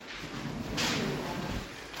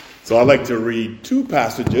So I'd like to read two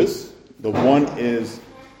passages. The one is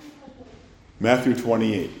Matthew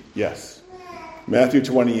 28. Yes. Matthew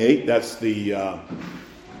 28, that's the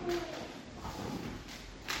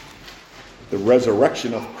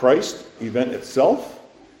resurrection of Christ event itself.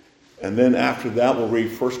 And then after that, we'll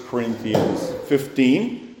read 1 Corinthians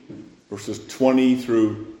 15, verses 20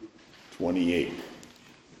 through 28.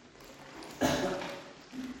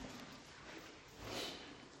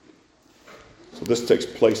 So this takes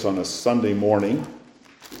place on a Sunday morning.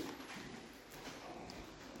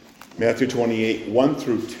 Matthew 28, 1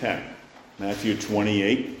 through 10. Matthew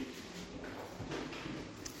 28,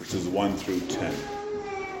 verses 1 through 10.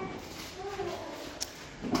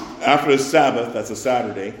 After the Sabbath, that's a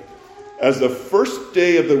Saturday, as the first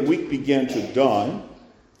day of the week began to dawn,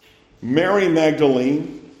 Mary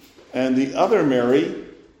Magdalene and the other Mary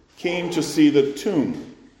came to see the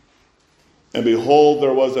tomb. And behold,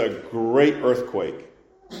 there was a great earthquake,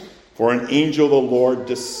 for an angel of the Lord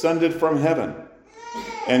descended from heaven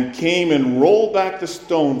and came and rolled back the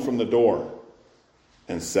stone from the door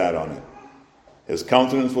and sat on it. His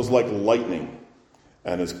countenance was like lightning,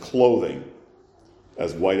 and his clothing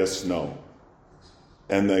as white as snow.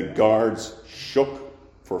 And the guards shook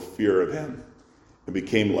for fear of him and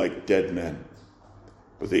became like dead men.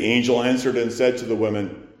 But the angel answered and said to the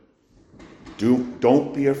women,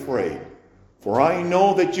 Don't be afraid, for I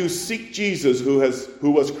know that you seek Jesus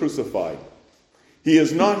who was crucified. He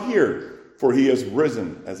is not here, for he is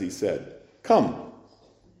risen, as he said. Come,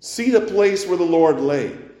 see the place where the Lord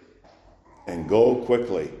lay, and go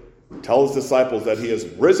quickly. Tell his disciples that he is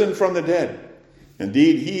risen from the dead.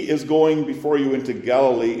 Indeed, he is going before you into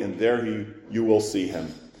Galilee, and there you will see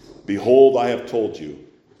him. Behold, I have told you.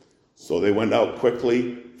 So they went out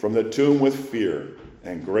quickly from the tomb with fear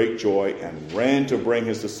and great joy, and ran to bring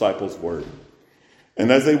his disciples word.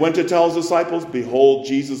 And as they went to tell his disciples, behold,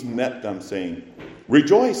 Jesus met them, saying,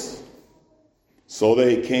 Rejoice! So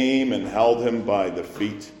they came and held him by the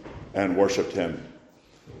feet and worshipped him.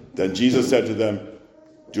 Then Jesus said to them,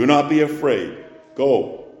 Do not be afraid.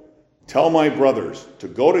 Go, tell my brothers to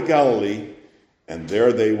go to Galilee, and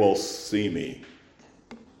there they will see me.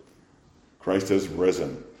 Christ is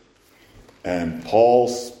risen. And Paul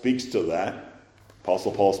speaks to that.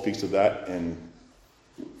 Apostle Paul speaks to that in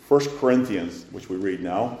 1 Corinthians, which we read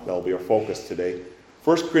now. That'll be our focus today.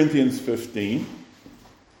 1 Corinthians 15,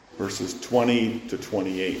 verses 20 to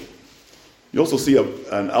 28. You also see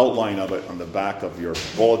an outline of it on the back of your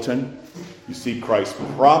bulletin. You see Christ's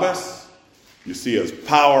promise, you see his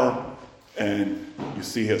power, and you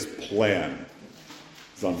see his plan,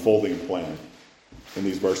 his unfolding plan in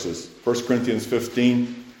these verses. 1 Corinthians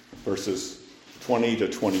 15, verses 20 to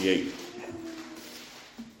 28.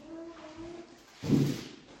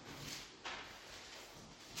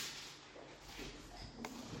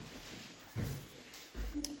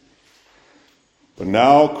 But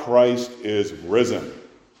now Christ is risen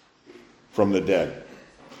from the dead,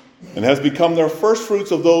 and has become the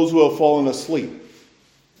firstfruits of those who have fallen asleep.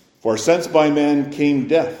 For since by man came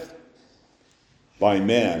death, by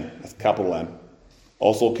man, that's capital M,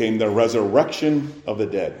 also came the resurrection of the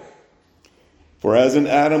dead. For as in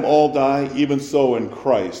Adam all die, even so in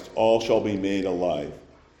Christ all shall be made alive.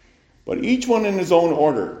 But each one in his own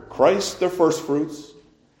order, Christ the firstfruits,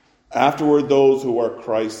 afterward those who are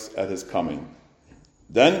Christ's at his coming.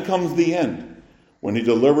 Then comes the end, when he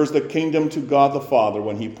delivers the kingdom to God the Father,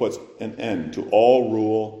 when he puts an end to all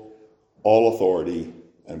rule, all authority,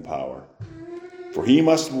 and power. For he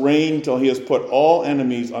must reign till he has put all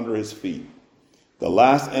enemies under his feet. The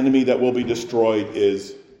last enemy that will be destroyed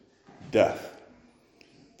is death.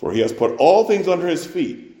 For he has put all things under his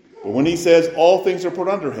feet. But when he says all things are put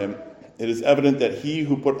under him, it is evident that he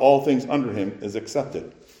who put all things under him is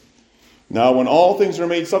accepted. Now when all things are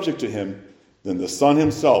made subject to him, then the Son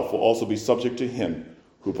himself will also be subject to him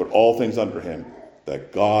who put all things under him,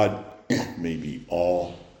 that God may be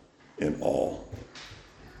all in all.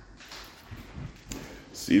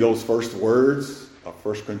 See those first words of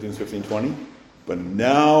 1 Corinthians 15:20? But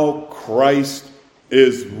now Christ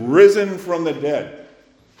is risen from the dead.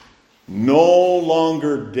 No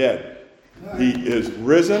longer dead. He is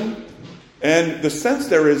risen. And the sense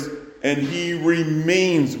there is, and he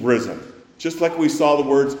remains risen. Just like we saw the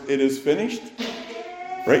words, it is finished.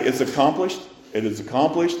 Right? It's accomplished. It is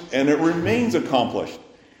accomplished. And it remains accomplished.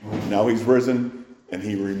 Now he's risen and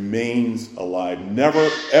he remains alive. Never,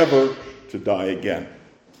 ever to die again.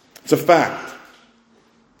 It's a fact.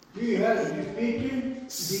 He has defeated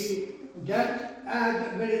the death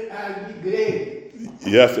and the grave.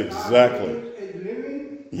 Yes, exactly. He is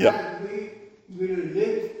living, yep. And we will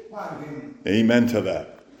live for him. Amen to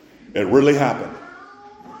that. It really happened.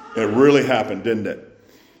 It really happened, didn't it?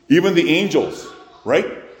 Even the angels, right?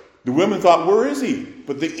 The women thought, where is he?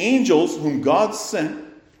 But the angels whom God sent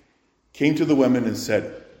came to the women and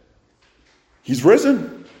said, he's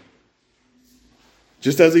risen.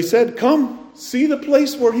 Just as he said, come, see the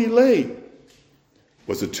place where he lay.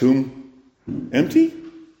 Was the tomb empty?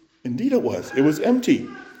 Indeed it was. It was empty.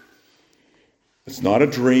 It's not a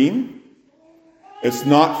dream. It's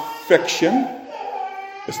not fiction.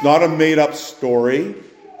 It's not a made-up story.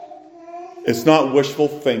 It's not wishful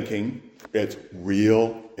thinking. It's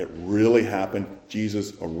real. It really happened.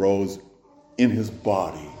 Jesus arose in his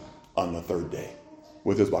body on the third day.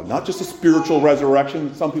 With his body. Not just a spiritual resurrection,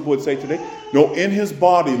 that some people would say today. No, in his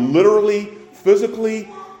body. Literally, physically,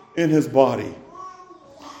 in his body.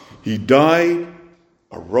 He died,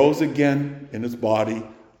 arose again in his body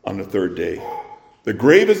on the third day. The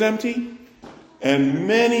grave is empty, and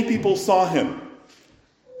many people saw him.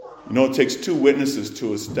 You know, it takes 2 witnesses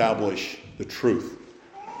to establish the truth.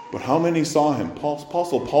 But how many saw him?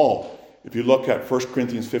 Apostle Paul, if you look at 1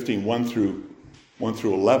 Corinthians 15, 1 through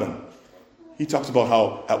 11, he talks about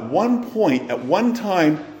how at one point, at one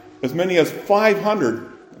time, as many as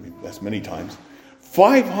 500, I mean, that's many times,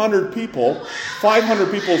 500 people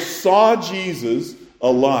saw Jesus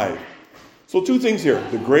alive. So 2 things here.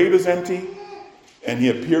 The grave is empty, and he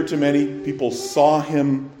appeared to many. People saw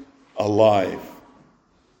him alive.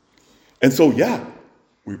 And so, yeah,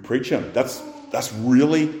 we preach him. That's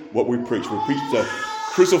really what we preach. We preach the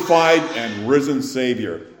crucified and risen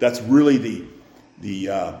Savior. That's really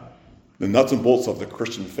the nuts and bolts of the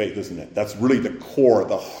Christian faith, isn't it? That's really the core,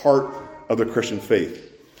 the heart of the Christian faith.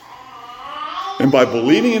 And by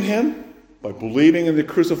believing in him, by believing in the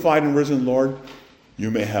crucified and risen Lord, you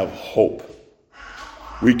may have hope.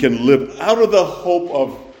 We can live out of the hope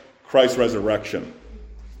of Christ's resurrection.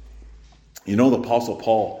 You know, the Apostle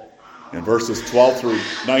Paul, in verses 12 through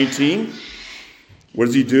 19, what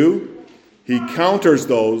does he do? He counters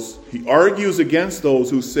those, he argues against those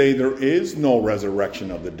who say there is no resurrection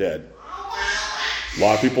of the dead. A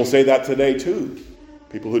lot of people say that today too.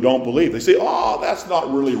 People who don't believe. They say, oh, that's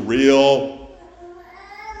not really real.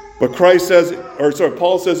 But Paul says,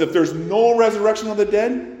 if there's no resurrection of the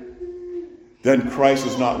dead, then Christ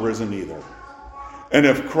is not risen either. And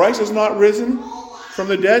if Christ is not risen from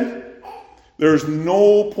the dead, there's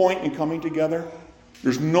no point in coming together.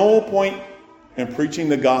 There's no point in preaching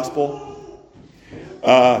the gospel.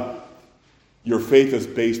 Your faith is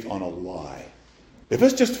based on a lie. If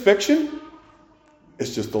it's just fiction,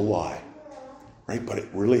 it's just a lie. Right? But it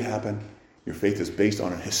really happened. Your faith is based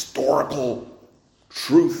on a historical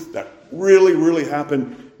truth that really, really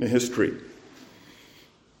happened in history.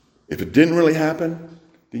 If it didn't really happen,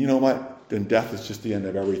 then you know what? Then death is just the end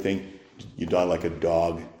of everything. You die like a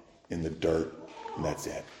dog in the dirt, and that's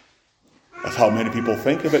it. That's how many people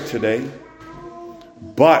think of it today.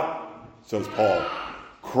 But, says Paul,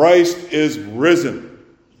 Christ is risen.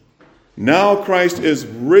 Now Christ is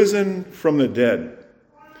risen from the dead.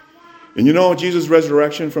 And you know, Jesus'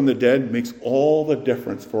 resurrection from the dead makes all the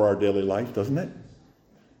difference for our daily life, doesn't it?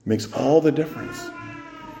 It makes all the difference.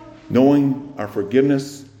 Knowing our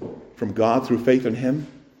forgiveness from God through faith in him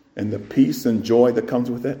and the peace and joy that comes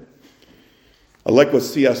with it. I like what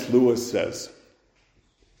C.S. Lewis says.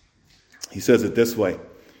 He says it this way.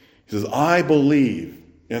 He says, I believe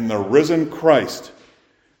in the risen Christ,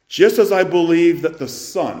 just as I believe that the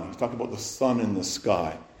sun, he's talking about the sun in the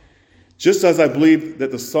sky, just as I believe that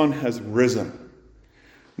the sun has risen.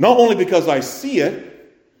 Not only because I see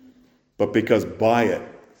it, but because by it,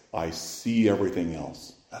 I see everything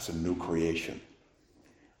else. That's a new creation.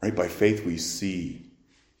 Right? By faith, we see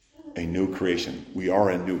a new creation. We are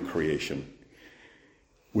a new creation.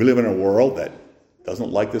 We live in a world that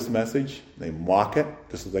doesn't like this message. They mock it.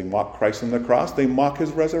 Just as they mock Christ on the cross, they mock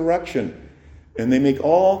his resurrection. And they make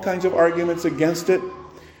all kinds of arguments against it.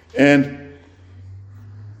 And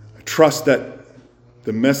I trust that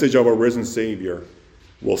the message of a risen Savior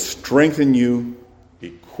will strengthen you,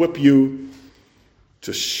 equip you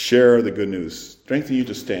to share the good news. Strengthen you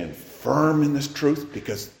to stand firm in this truth,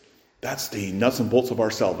 because that's the nuts and bolts of our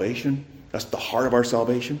salvation. That's the heart of our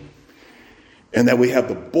salvation. And that we have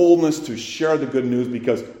the boldness to share the good news,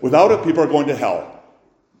 because without it, people are going to hell.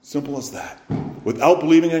 Simple as that. Without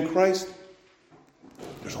believing in Christ,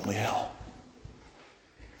 there's only hell.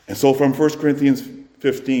 And so from 1 Corinthians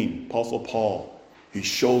 15, Apostle Paul, he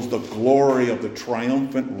shows the glory of the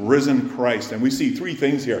triumphant risen Christ. And we see 3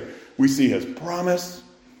 things here. We see his promise,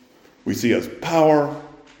 we see his power,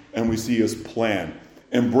 and we see his plan.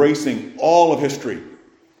 Embracing all of history.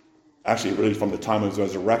 Actually, really from the time of his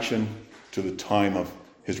resurrection to the time of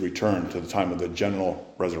his return, to the time of the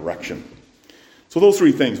general resurrection. So those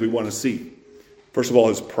three things we want to see. First of all,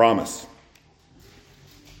 his promise.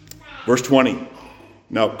 Verse 20.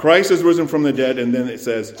 Now Christ is risen from the dead, and then it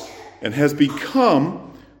says, and has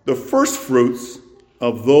become the first fruits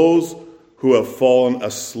of those who have fallen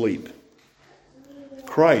asleep.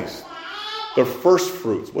 Christ, the first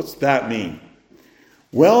fruits. What's that mean?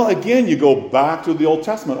 Well, again, you go back to the Old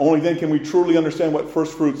Testament. Only then can we truly understand what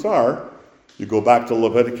first fruits are. You go back to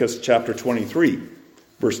Leviticus chapter 23,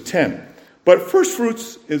 verse 10. But first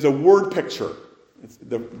fruits is a word picture.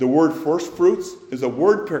 The word first fruits is a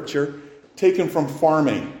word picture taken from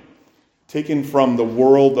farming, taken from the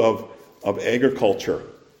world of agriculture.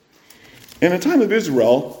 In the time of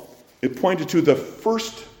Israel, it pointed to the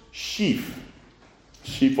first sheaf.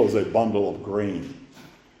 Sheaf was a bundle of grain.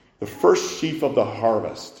 The first sheaf of the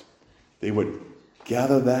harvest. They would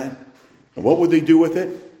gather that. And what would they do with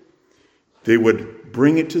it? They would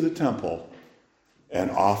bring it to the temple and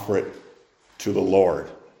offer it to the Lord.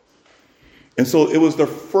 And so it was the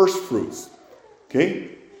first fruits.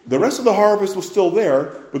 Okay? The rest of the harvest was still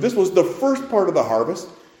there, but this was the first part of the harvest,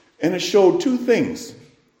 and it showed two things.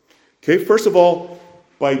 Okay, first of all,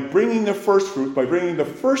 by bringing the first fruit, by bringing the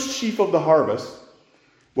first sheaf of the harvest,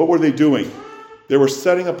 what were they doing? They were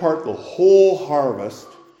setting apart the whole harvest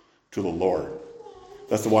to the Lord.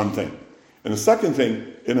 That's the one thing. And the second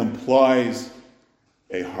thing, it implies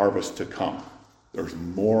a harvest to come. There's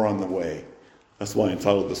more on the way. That's why I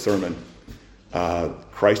entitled the sermon,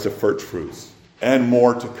 Christ the First Fruits, and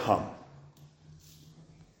more to come.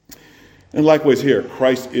 And likewise here,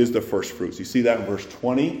 Christ is the first fruits. You see that in verse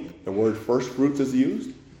 20, the word first fruits is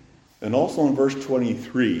used. And also in verse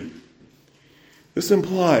 23. This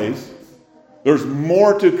implies there's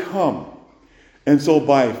more to come. And so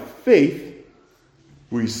by faith,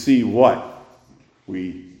 we see what?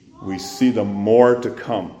 We see the more to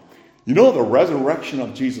come. You know, the resurrection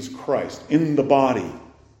of Jesus Christ in the body,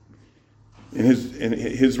 in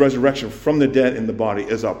his resurrection from the dead in the body,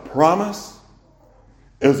 is a promise,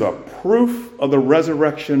 is a proof of the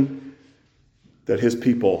resurrection that his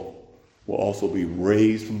people will also be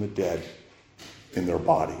raised from the dead in their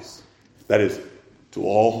bodies. That is, to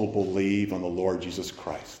all who believe on the Lord Jesus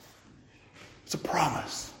Christ. It's a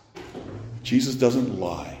promise. Jesus doesn't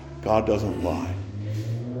lie. God doesn't lie.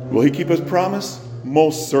 Will he keep his promise?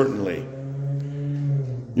 Most certainly.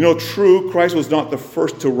 You know, true, Christ was not the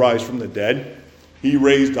first to rise from the dead. He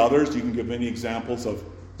raised others. You can give many examples of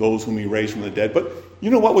those whom he raised from the dead. But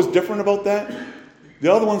you know what was different about that?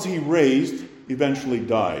 The other ones he raised eventually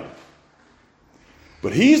died.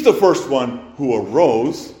 But he's the first one who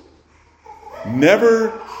arose, never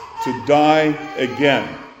to die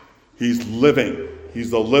again. He's living.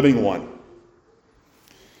 He's the living one.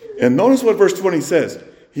 And notice what verse 20 says.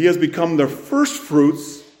 He has become the first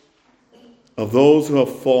fruits of those who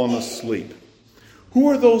have fallen asleep. Who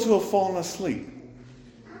are those who have fallen asleep?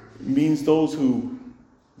 It means those who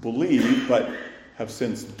believe but have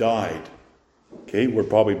since died. Okay, we're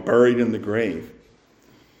probably buried in the grave.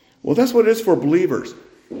 Well, that's what it is for believers.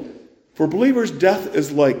 For believers, death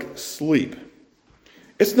is like sleep.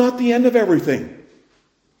 It's not the end of everything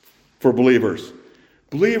for believers.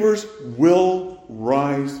 Believers will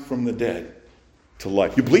rise from the dead to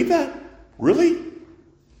life. You believe that? Really?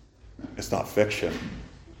 It's not fiction.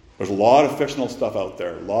 There's a lot of fictional stuff out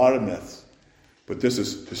there, a lot of myths. But this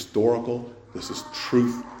is historical. This is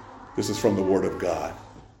truth. This is from the Word of God.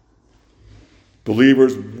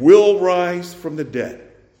 Believers will rise from the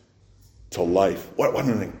dead to life. What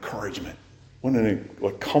an encouragement.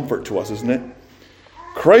 What comfort to us, isn't it?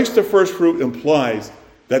 Christ the first fruit implies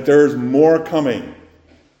that there is more coming.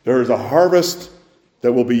 There is a harvest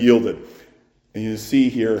that will be yielded. And you see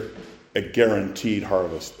here a guaranteed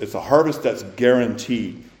harvest. It's a harvest that's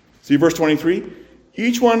guaranteed. See verse 23?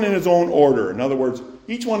 Each one in his own order. In other words,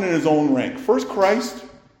 each one in his own rank. First Christ,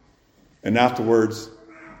 and afterwards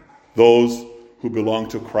those who belong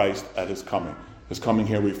to Christ at his coming. His coming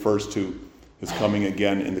here refers to his coming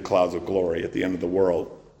again in the clouds of glory at the end of the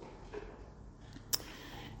world.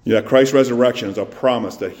 Yeah, Christ's resurrection is a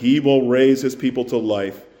promise that he will raise his people to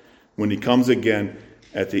life when he comes again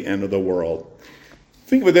at the end of the world.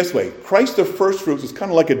 Think of it this way. Christ the first fruits is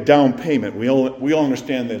kind of like a down payment. We all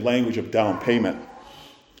understand the language of down payment.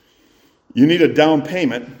 You need a down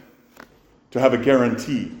payment to have a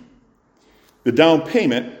guarantee. The down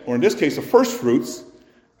payment, or in this case the first fruits,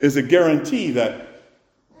 is a guarantee that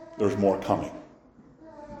there's more coming.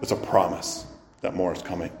 It's a promise that more is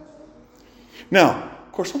coming. Now,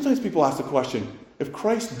 of course, sometimes people ask the question, if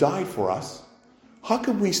Christ died for us, how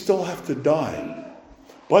come we still have to die?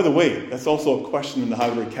 By the way, that's also a question in the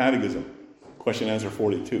Heidelberg Catechism, question answer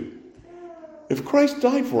 42. If Christ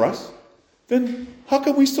died for us, then how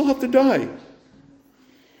come we still have to die?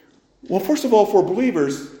 Well, first of all, for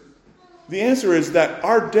believers, the answer is that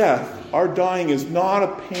our death, our dying, is not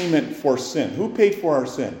a payment for sin. Who paid for our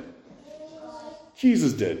sin?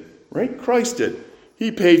 Jesus did, right? Christ did.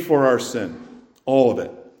 He paid for our sin, all of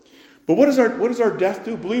it. But what does our death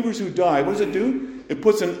do? Believers who die, what does it do? It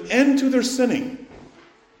puts an end to their sinning.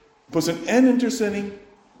 It puts an end into sinning,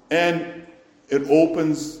 and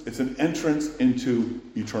it's an entrance into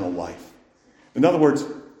eternal life. In other words,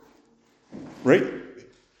 right?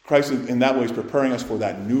 Christ in that way is preparing us for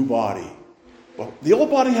that new body. Well, the old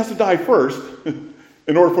body has to die first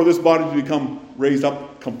in order for this body to become raised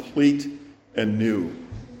up complete and new.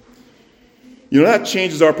 That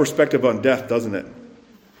changes our perspective on death, doesn't it?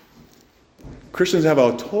 Christians have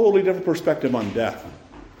a totally different perspective on death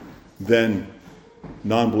than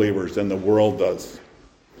non-believers, than the world does.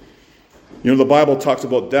 The Bible talks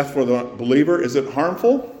about death for the believer. Is it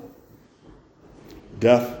harmful?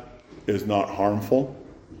 Death is not harmful.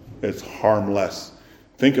 It's harmless.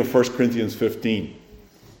 Think of 1 Corinthians 15,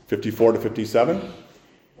 54 to 57.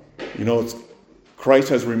 Christ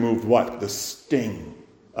has removed what? The sting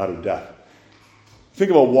out of death.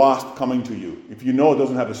 Think of a wasp coming to you. If you know it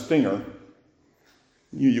doesn't have a stinger,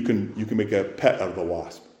 you can make a pet out of a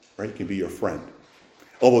wasp, right? It can be your friend.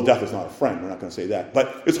 Although death is not a friend, we're not going to say that.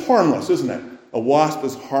 But it's harmless, isn't it? A wasp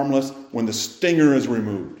is harmless when the stinger is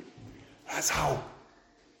removed. That's how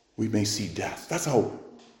we may see death. That's how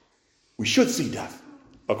we should see death,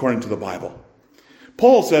 according to the Bible.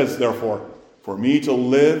 Paul says, therefore, for me to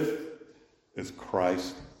live is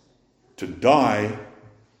Christ. To die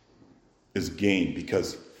is gain,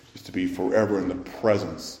 because it's to be forever in the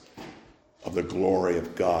presence of the glory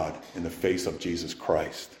of God in the face of Jesus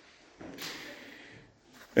Christ.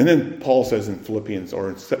 And then Paul says in Philippians or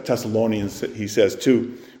in Thessalonians, he says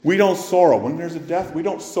too, we don't sorrow. When there's a death, we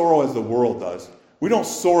don't sorrow as the world does. We don't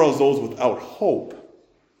sorrow as those without hope.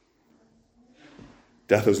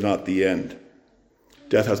 Death is not the end.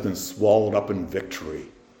 Death has been swallowed up in victory.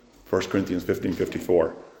 1 Corinthians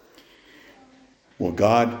 15:54. Will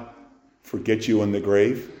God forget you in the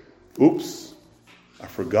grave? Oops, I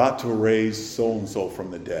forgot to raise so-and-so from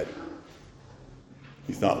the dead.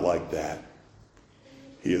 He's not like that.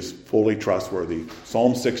 He is fully trustworthy.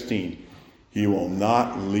 Psalm 16, he will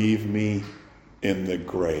not leave me in the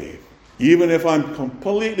grave. Even if I'm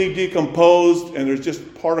completely decomposed and there's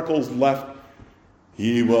just particles left,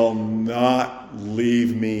 he will not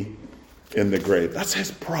leave me in the grave. That's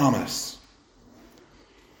his promise.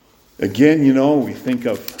 Again, we think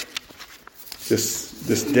of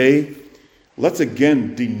this day. Let's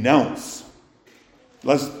again denounce.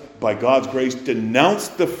 Let's, by God's grace, denounce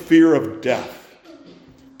the fear of death.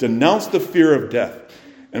 Denounce the fear of death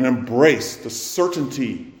and embrace the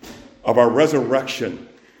certainty of our resurrection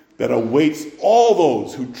that awaits all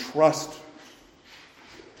those who trust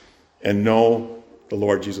and know the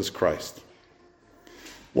Lord Jesus Christ.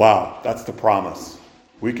 Wow, that's the promise.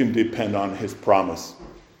 We can depend on his promise.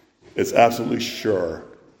 It's absolutely sure.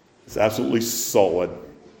 It's absolutely solid.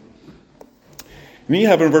 And then you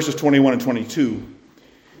have in verses 21 and 22,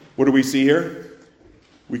 what do we see here?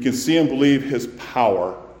 We can see and believe his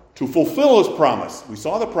power to fulfill his promise. We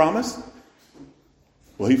saw the promise.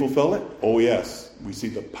 Will he fulfill it? Oh, yes. We see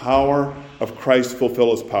the power of Christ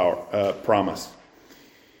fulfill his promise.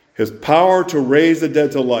 His power to raise the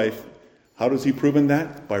dead to life. How does he prove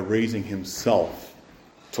that? By raising himself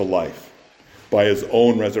to life. By his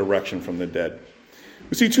own resurrection from the dead.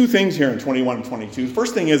 We see two things here in 21 and 22. The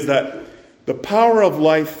first thing is that the power of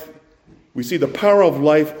life, we see the power of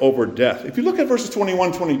life over death. If you look at verses 21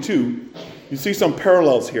 and 22, you see some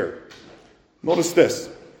parallels here. Notice this.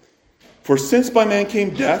 For since by man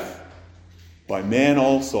came death, by man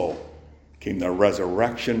also came the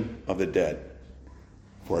resurrection of the dead.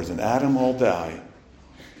 For as in Adam all die,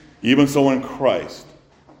 even so in Christ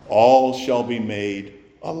all shall be made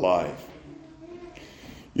alive.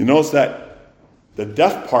 You notice that the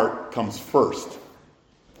death part comes first.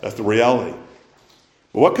 That's the reality.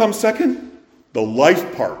 But what comes second? The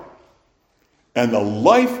life part. And the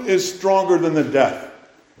life is stronger than the death.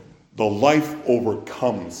 The life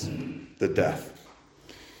overcomes the death.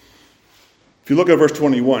 If you look at verse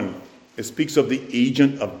 21, it speaks of the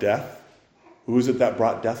agent of death. Who is it that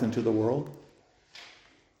brought death into the world?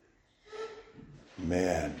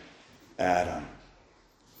 Man, Adam.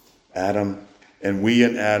 Adam, and we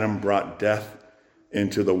in Adam brought death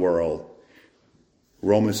into the world.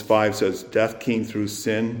 Romans 5 says, death came through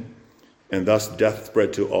sin, and thus death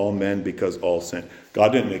spread to all men because all sinned.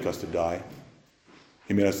 God didn't make us to die.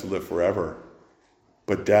 He made us to live forever.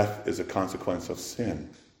 But death is a consequence of sin.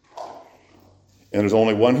 And there's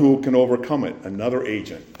only one who can overcome it, another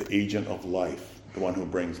agent, the agent of life, the one who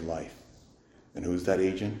brings life. And who's that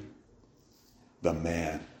agent? The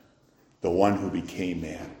man, the one who became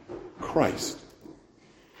man, Christ.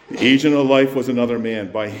 The agent of life was another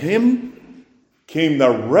man. By him came the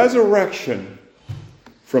resurrection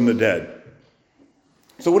from the dead.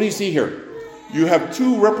 So what do you see here? You have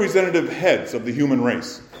two representative heads of the human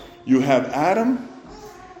race. You have Adam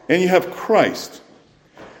and you have Christ.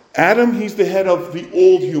 Adam, he's the head of the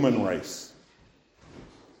old human race.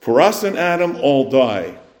 For us and Adam all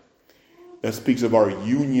die. That speaks of our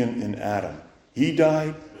union in Adam. He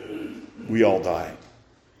died, we all die.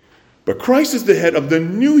 But Christ is the head of the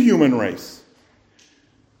new human race.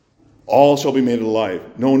 All shall be made alive.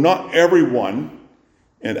 No, not everyone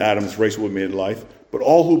in Adam's race will be made alive, but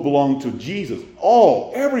all who belong to Jesus,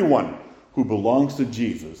 everyone who belongs to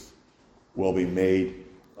Jesus will be made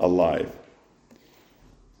alive.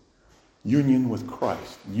 Union with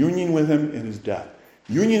Christ. Union with him in his death.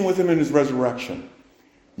 Union with him in his resurrection.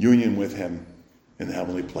 Union with him in the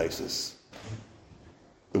heavenly places.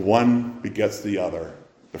 The one begets the other.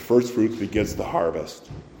 The first fruits begets the harvest.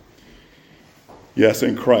 Yes,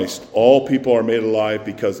 in Christ, all people are made alive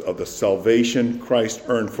because of the salvation Christ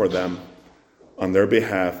earned for them on their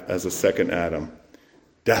behalf as the second Adam.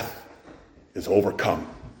 Death is overcome.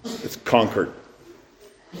 It's conquered.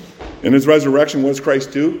 In his resurrection, what does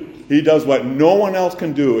Christ do? He does what no one else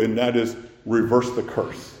can do, and that is reverse the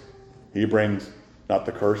curse. He brings not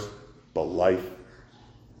the curse, but life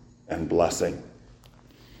and blessing.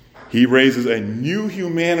 He raises a new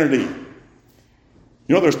humanity.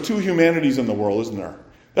 You know, there's two humanities in the world, isn't there?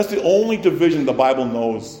 That's the only division the Bible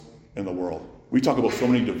knows in the world. We talk about so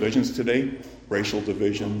many divisions today, racial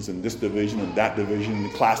divisions and this division and that division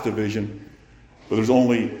and class division. But there's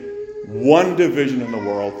only one division in the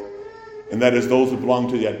world, and that is those who belong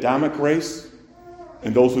to the Adamic race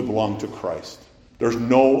and those who belong to Christ. There's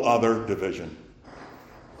no other division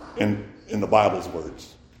in the Bible's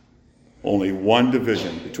words. Only one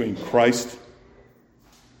division between Christ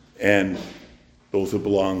and those who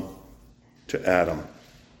belong to Adam.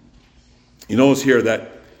 You notice here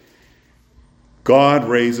that God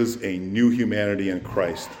raises a new humanity in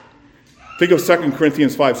Christ. Think of 2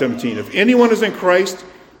 Corinthians 5:17. If anyone is in Christ,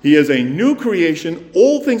 he is a new creation.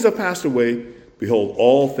 Old things have passed away. Behold,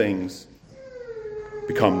 all things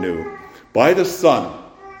become new. By the Son,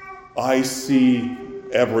 I see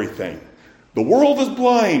everything. The world is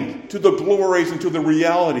blind to the glories and to the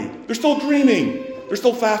reality. They're still dreaming. They're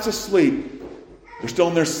still fast asleep. They're still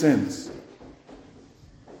in their sins.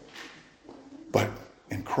 But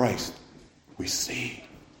in Christ, we see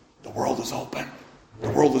the world is open. The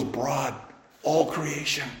world is broad. All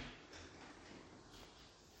creation.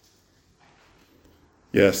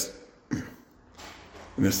 Yes. And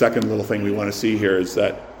the second little thing we want to see here is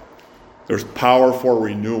that there's power for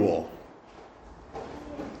renewal.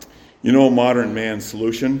 You know, modern man's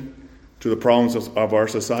solution to the problems of our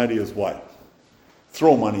society is what?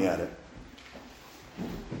 Throw money at it.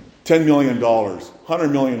 $10 million,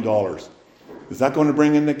 $100 million. Is that going to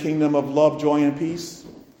bring in the kingdom of love, joy, and peace?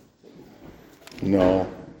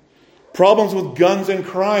 No. Problems with guns and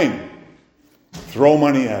crime. Throw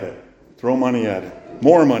money at it. Throw money at it.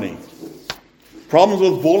 More money. Problems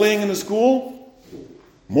with bullying in the school?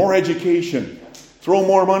 More education. Throw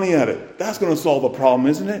more money at it. That's going to solve the problem,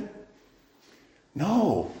 isn't it?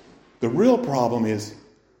 No. The real problem is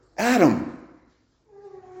Adam.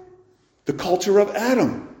 The culture of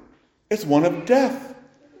Adam. It's one of death.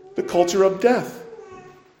 The culture of death.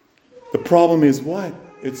 The problem is what?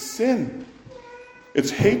 It's sin. It's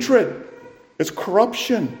hatred. It's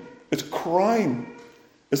corruption. It's crime.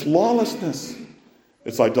 It's lawlessness.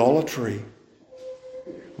 It's idolatry.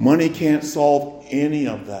 Money can't solve any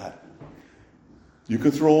of that. You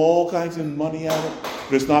can throw all kinds of money at it,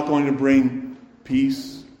 but it's not going to bring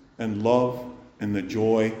peace and love and the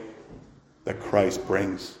joy that Christ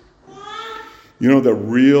brings. You know, the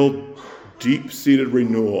real deep-seated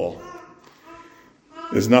renewal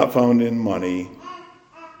is not found in money,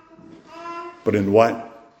 but in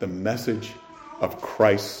what? The message of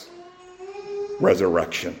Christ's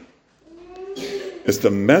resurrection. It's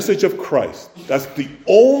the message of Christ. That's the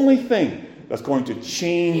only thing that's going to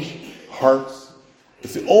change hearts.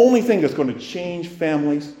 It's the only thing that's going to change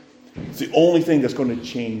families. It's the only thing that's going to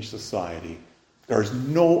change society. There's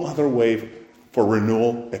no other way for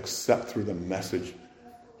renewal except through the message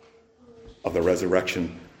of the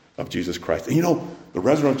resurrection of Jesus Christ. And you know, the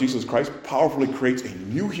resurrection of Jesus Christ powerfully creates a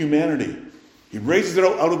new humanity. He raises it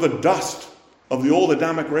out of the dust of the old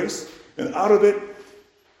Adamic race, and out of it,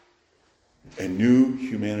 a new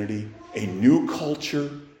humanity, a new culture,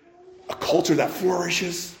 a culture that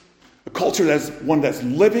flourishes, a culture that's one that's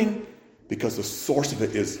living, because the source of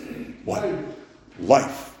it is what?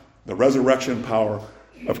 Life. The resurrection power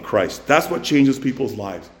of Christ. That's what changes people's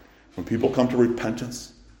lives. When people come to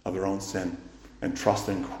repentance of their own sin and trust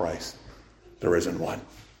in Christ, there isn't one.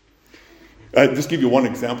 I'll just give you one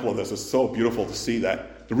example of this. It's so beautiful to see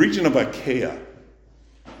that. The region of Achaia.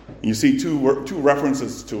 You see two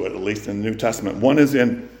references to it, at least in the New Testament. One is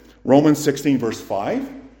in Romans 16, verse 5.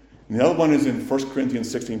 And the other one is in 1 Corinthians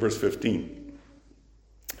 16, verse 15.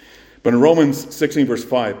 But in Romans 16, verse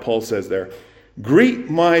 5, Paul says there, "Greet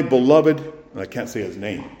my beloved," and I can't say his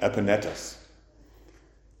name, Epanetus.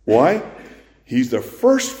 Why? He's the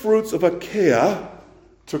first fruits of Achaia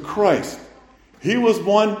to Christ. He was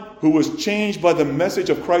one who was changed by the message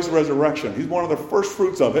of Christ's resurrection. He's one of the first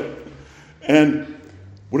fruits of it. And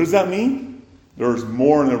what does that mean? There's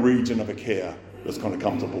more in the region of Achaia that's going to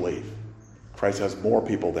come to believe. Christ has more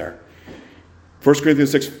people there. 1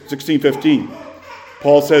 Corinthians 16:15.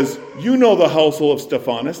 Paul says, "You know the household of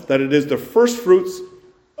Stephanas, that it is the first fruits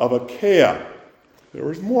of Achaia." There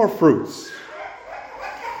was more fruits.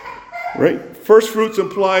 Right? First fruits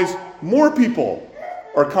implies more people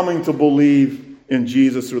are coming to believe in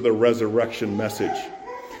Jesus through the resurrection message.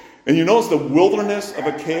 And you notice the wilderness of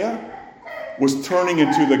Achaia was turning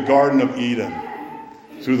into the Garden of Eden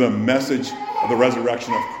through the message of the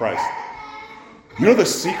resurrection of Christ. You know the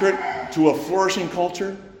secret to a flourishing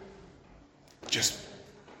culture? Just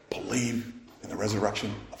believe in the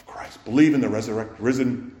resurrection of Christ. Believe in the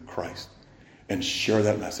risen Christ and share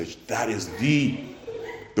that message. That is the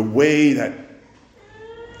way that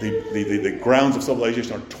the grounds of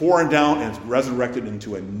civilization are torn down and resurrected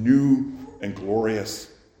into a new and glorious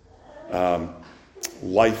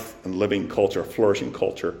life and living culture, flourishing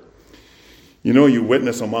culture. You know, you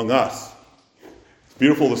witness among us. It's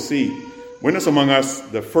beautiful to see. Witness among us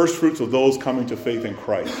the first fruits of those coming to faith in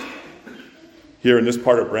Christ. Here in this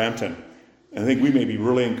part of Brampton, I think we may be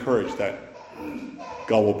really encouraged that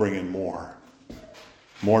God will bring in more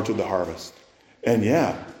to the harvest. And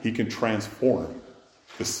yeah, he can transform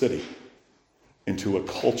the city into a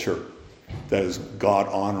culture that is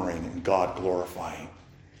God-honoring and God-glorifying,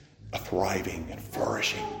 a thriving and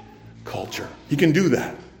flourishing culture. He can do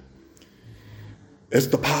that. It's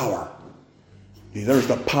the power. There's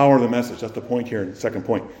the power of the message. That's the point here in the second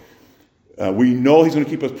point. We know he's going to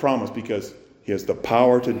keep his promise because he has the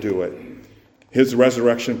power to do it. His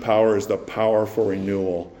resurrection power is the power for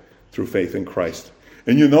renewal through faith in Christ.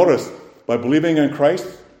 And you notice, by believing in Christ,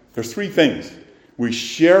 there's three things. We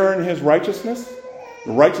share in his righteousness,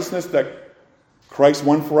 the righteousness that Christ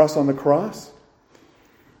won for us on the cross.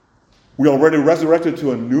 We already resurrected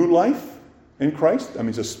to a new life in Christ. That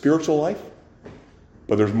means a spiritual life.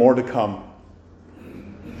 But there's more to come.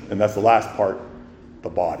 And that's the last part, the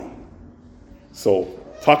body. So,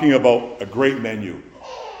 talking about a great menu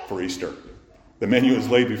for Easter. The menu is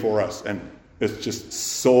laid before us, and it's just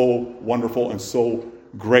so wonderful and so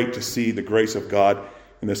great to see the grace of God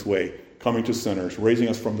in this way, coming to sinners, raising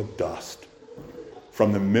us from the dust,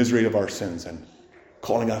 from the misery of our sins, and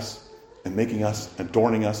calling us and making us,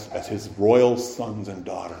 adorning us as his royal sons and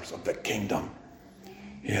daughters of the kingdom.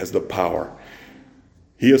 He has the power.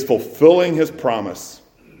 He is fulfilling his promise,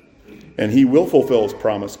 and he will fulfill his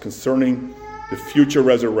promise concerning the future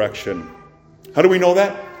resurrection. How do we know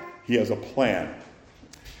that? He has a plan.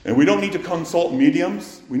 And we don't need to consult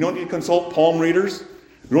mediums. We don't need to consult palm readers.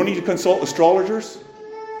 We don't need to consult astrologers.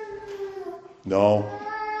 No.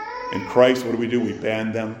 In Christ, what do? We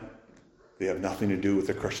ban them. They have nothing to do with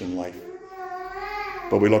the Christian life.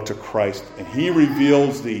 But we look to Christ, and he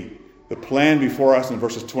reveals the plan before us in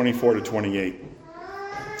verses 24 to 28.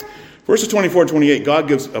 Verses 24 to 28, God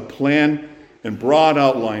gives a plan and broad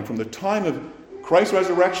outline from the time of Christ's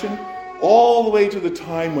resurrection all the way to the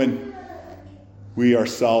time when we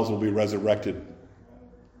ourselves will be resurrected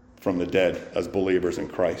from the dead as believers in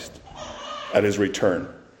Christ at his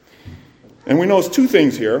return. And we notice two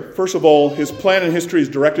things here. First of all, his plan in history is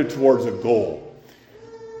directed towards a goal.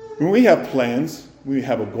 When we have plans, we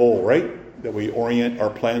have a goal, right? That we orient our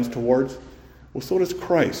plans towards. Well, so does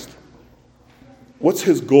Christ. What's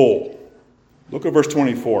his goal? Look at verse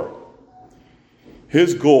 24.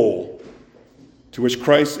 His goal, to which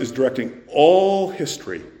Christ is directing all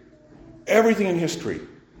history, everything in history,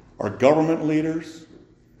 our government leaders,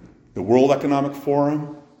 the World Economic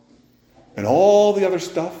Forum, and all the other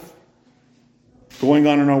stuff going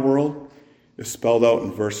on in our world, is spelled out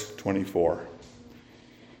in verse 24.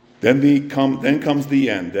 Then comes the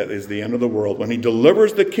end, that is the end of the world, when he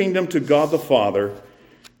delivers the kingdom to God the Father.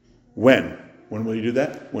 When? When will he do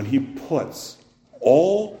that? When he puts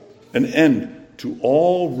an end to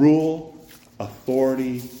all rule,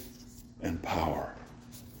 authority, and power.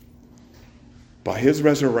 By his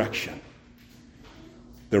resurrection,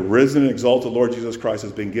 the risen and exalted Lord Jesus Christ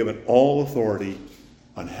has been given all authority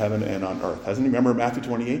on heaven and on earth. Hasn't he? Remember Matthew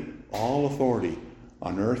 28? All authority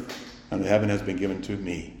on earth and in heaven has been given to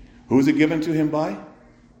me. Who is it given to him by?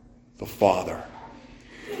 The Father.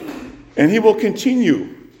 And he will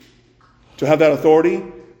continue to have that authority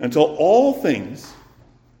until all things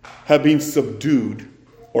have been subdued,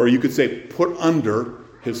 or you could say put under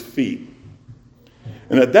his feet.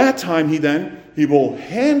 And at that time, he will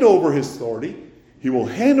hand over his authority. He will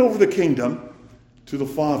hand over the kingdom to the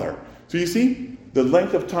Father. So you see, the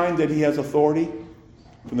length of time that he has authority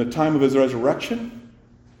from the time of his resurrection,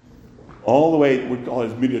 all the way, we call it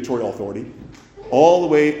his mediatorial authority, all the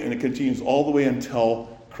way, and it continues all the way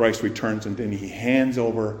until Christ returns, and then he hands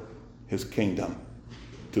over his kingdom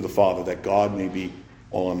to the Father, that God may be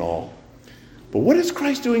all in all. But what is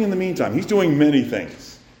Christ doing in the meantime? He's doing many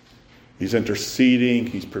things. He's interceding.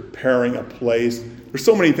 He's preparing a place. There's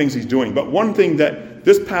so many things he's doing. But one thing that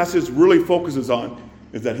this passage really focuses on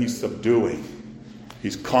is that he's subduing.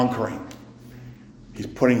 He's conquering. He's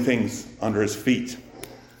putting things under his feet,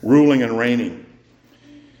 ruling and reigning.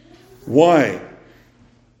 Why?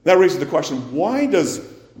 That raises the question, why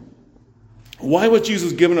was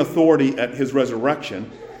Jesus given authority at his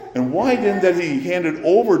resurrection? And why didn't that he handed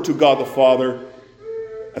over to God the Father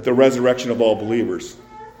at the resurrection of all believers?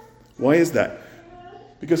 Why is that?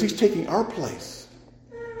 Because he's taking our place.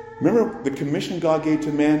 Remember the commission God gave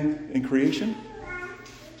to man in creation?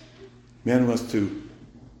 Man was to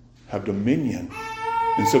have dominion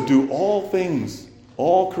and subdue all things,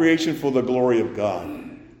 all creation for the glory of God.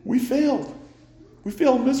 We failed. We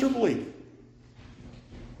failed miserably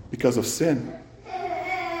because of sin.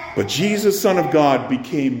 But Jesus, Son of God,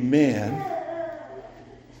 became man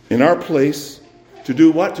in our place to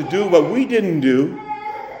do what? To do what we didn't do,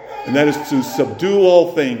 and that is to subdue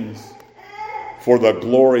all things for the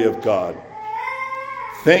glory of God.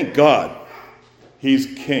 Thank God he's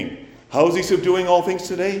king. How is he subduing all things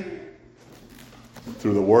today?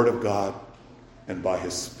 Through the word of God and by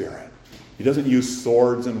his Spirit. He doesn't use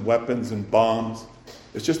swords and weapons and bombs.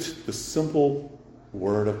 It's just the simple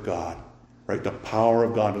word of God. Right? The power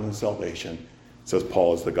of God in the salvation, says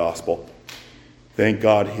Paul, is the gospel. Thank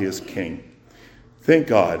God he is king. Thank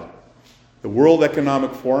God. The World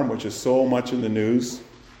Economic Forum, which is so much in the news,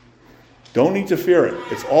 don't need to fear it.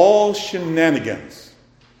 It's all shenanigans.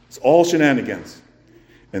 It's all shenanigans.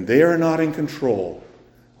 And they are not in control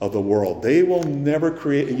of the world. They will never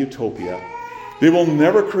create a utopia. They will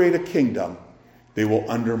never create a kingdom. They will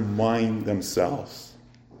undermine themselves.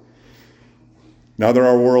 Now there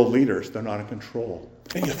are world leaders. They're not in control.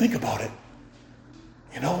 And you think about it.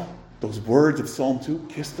 You know, those words of Psalm 2,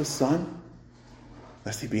 kiss the Son,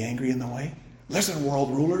 lest he be angry in the way. Listen,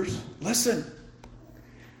 world rulers, listen.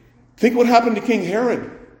 Think what happened to King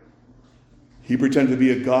Herod. He pretended to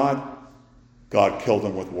be a god. God killed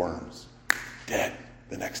him with worms. Dead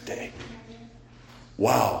the next day.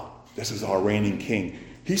 Wow, this is our reigning king.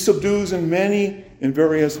 He subdues in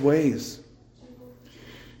various ways.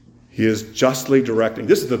 He is justly directing.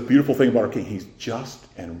 This is the beautiful thing about our king. He's just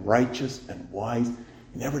and righteous and wise.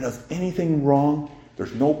 He never does anything wrong.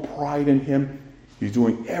 There's no pride in him. He's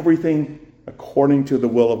doing everything according to the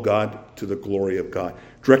will of God, to the glory of God.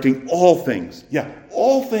 Directing all things. Yeah,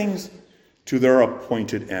 all things to their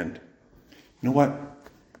appointed end. You know what?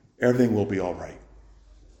 Everything will be all right.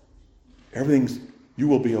 You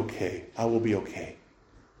will be okay. I will be okay.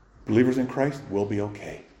 Believers in Christ will be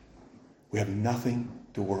okay. We have nothing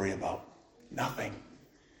to worry about. Nothing.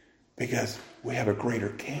 Because we have a greater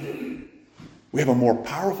king. We have a more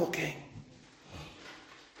powerful king.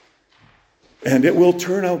 And it will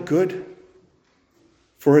turn out good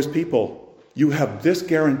for his people. You have this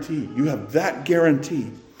guarantee. You have that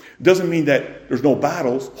guarantee. It doesn't mean that there's no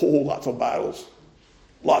battles. Oh, lots of battles.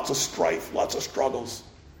 Lots of strife. Lots of struggles.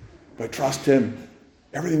 But trust him.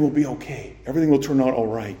 Everything will be okay. Everything will turn out all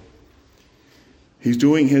right. He's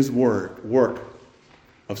doing his work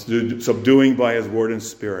of subduing by his word and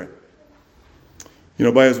spirit. You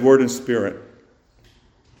know, by his word and spirit,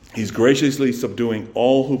 he's graciously subduing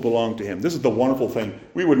all who belong to him. This is the wonderful thing.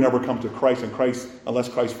 We would never come to Christ unless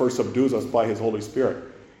Christ first subdues us by his Holy Spirit.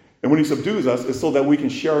 And when he subdues us, it's so that we can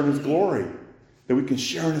share in his glory, that we can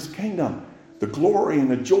share in his kingdom, the glory and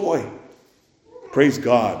the joy. Praise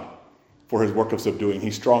God for his work of subduing.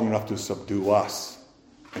 He's strong enough to subdue us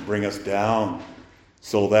and bring us down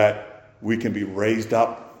so that we can be raised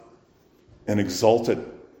up and exalted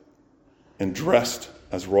and dressed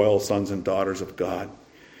as royal sons and daughters of God.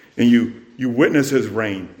 And you witness his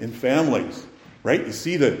reign in families. right? You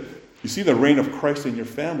see the reign of Christ in your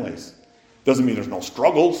families. Doesn't mean there's no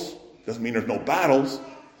struggles. Doesn't mean there's no battles.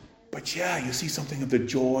 But yeah, you see something of the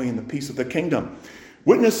joy and the peace of the kingdom.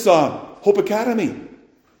 Witness Hope Academy,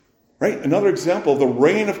 right? Another example of the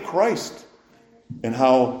reign of Christ and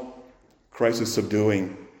how Christ is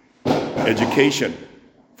subduing education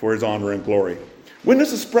for his honor and glory.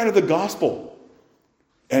 Witness the spread of the gospel.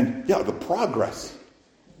 And yeah, the progress.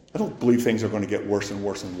 I don't believe things are going to get worse and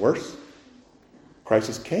worse and worse. Christ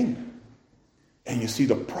is king. And you see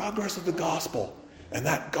the progress of the gospel. And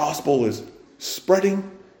that gospel is spreading.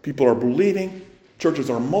 People are believing. Churches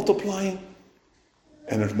are multiplying.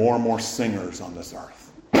 And there's more and more singers on this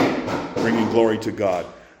earth, bringing glory to God.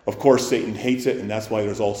 Of course, Satan hates it, and that's why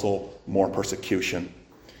there's also more persecution.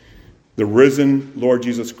 The risen Lord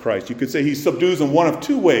Jesus Christ. You could say he subdues in one of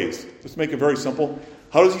two ways. Let's make it very simple.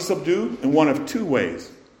 How does he subdue? In one of two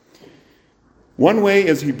ways. One way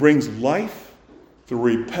is he brings life through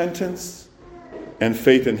repentance and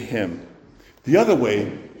faith in him. The other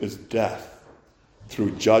way is death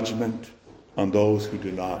through judgment on those who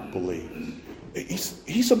do not believe.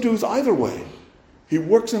 He subdues either way. He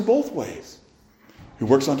works in both ways. He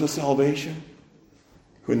works unto salvation.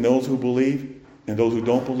 In those who believe and those who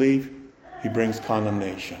don't believe, he brings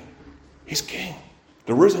condemnation. He's king.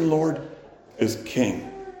 The risen Lord is king.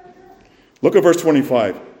 Look at verse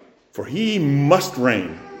 25. For he must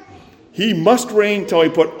reign. He must reign till he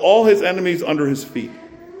put all his enemies under his feet.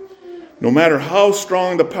 No matter how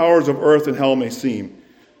strong the powers of earth and hell may seem,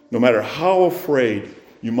 no matter how afraid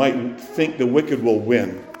you might think the wicked will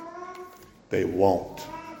win, they won't.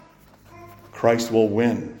 Christ will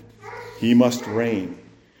win. He must reign.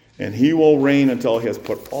 And he will reign until he has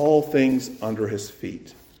put all things under his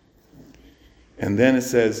feet. And then it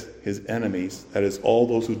says his enemies, that is all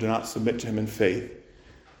those who do not submit to him in faith,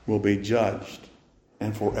 will be judged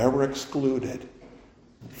and forever excluded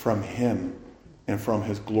from him and from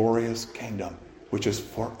his glorious kingdom, which is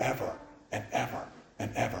forever and ever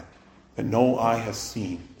and ever. That no eye has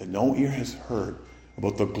seen, that no ear has heard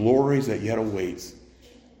about the glories that yet awaits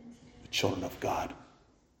the children of God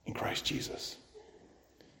in Christ Jesus.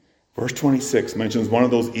 Verse 26 mentions one of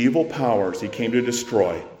those evil powers he came to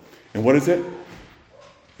destroy. And what is it?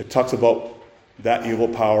 It talks about that evil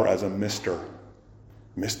power as a Mr.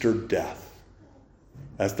 Death.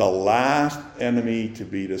 As the last enemy to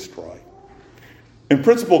be destroyed. In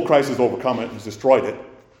principle, Christ has overcome it and has destroyed it.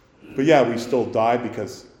 But yeah, we still die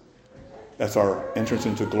because that's our entrance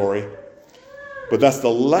into glory. But that's the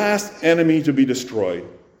last enemy to be destroyed.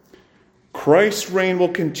 Christ's reign will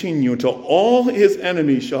continue until all his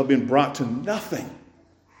enemies shall have been brought to nothing.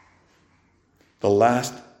 The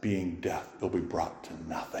last being death will be brought to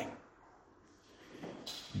nothing.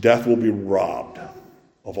 Death will be robbed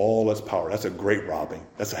of all its power. That's a great robbing.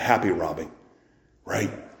 That's a happy robbing, right?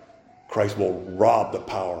 Christ will rob the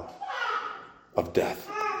power of death,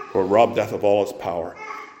 or rob death of all its power,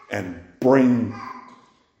 and bring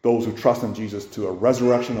those who trust in Jesus to a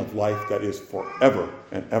resurrection of life that is forever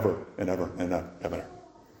and ever and ever and ever.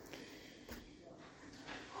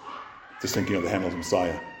 Just thinking of the hymn of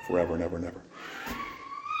Messiah, forever and ever and ever.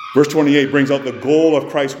 Verse 28 brings out the goal of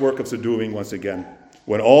Christ's work of subduing once again.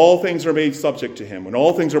 When all things are made subject to him, when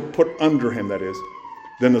all things are put under him, that is,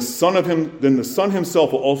 then the Son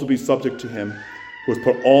himself will also be subject to him, who has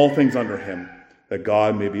put all things under him, that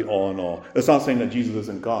God may be all in all. That's not saying that Jesus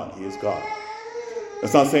isn't God. He is God.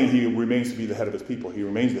 That's not saying he remains to be the head of his people. He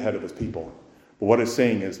remains the head of his people. But what it's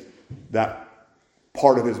saying is that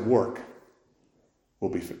part of his work will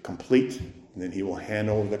be complete, and then he will hand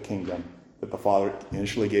over the kingdom that the Father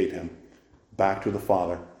initially gave him back to the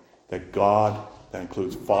Father, that God, that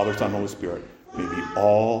includes Father, Son, Holy Spirit, may be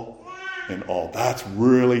all in all. That's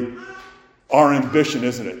really our ambition,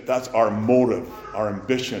 isn't it? That's our motive, our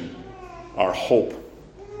ambition, our hope.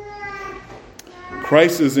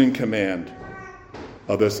 Christ is in command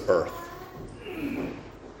of this earth.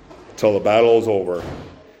 Till the battle is over,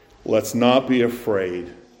 let's not be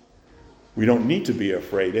afraid. We don't need to be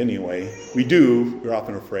afraid anyway. We do, we're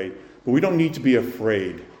often afraid, but we don't need to be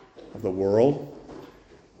afraid of the world,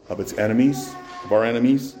 of its enemies, of our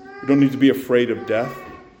enemies. We don't need to be afraid of death.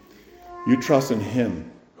 You trust in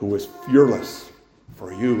him who is fearless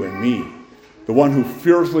for you and me, the one who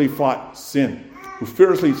fiercely fought sin,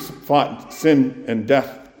 and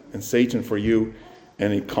death and Satan for you,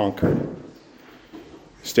 and he conquered.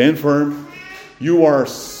 Stand firm. You are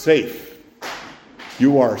safe.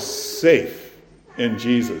 You are safe in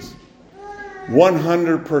Jesus.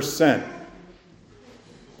 100%.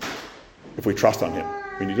 If we trust on him.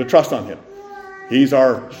 We need to trust on him. He's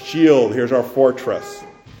our shield. Here's our fortress.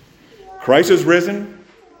 Christ is risen.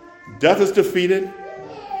 Death is defeated.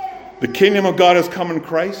 The kingdom of God has come in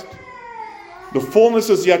Christ. The fullness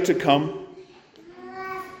is yet to come.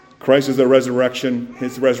 Christ is the resurrection.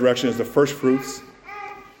 His resurrection is the first fruits.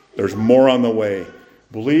 There's more on the way.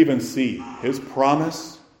 Believe and see his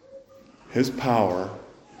promise, his power,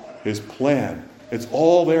 his plan. It's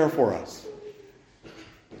all there for us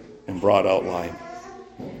in broad outline.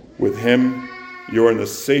 With him, you're in the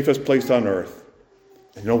safest place on earth.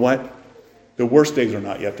 And you know what? The worst days are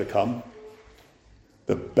not yet to come.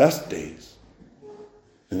 The best days.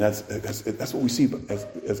 And that's what we see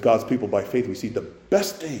as God's people by faith. We see the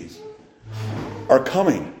best days are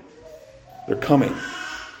coming. They're coming.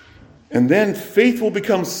 And then faith will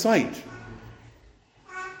become sight.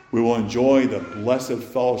 We will enjoy the blessed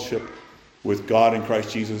fellowship with God in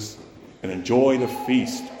Christ Jesus and enjoy the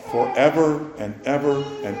feast forever and ever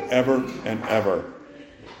and ever and ever.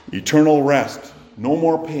 Eternal rest. No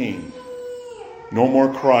more pain. No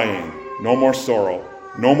more crying. No more sorrow.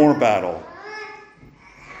 No more battle.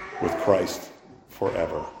 With Christ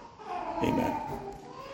forever. Amen.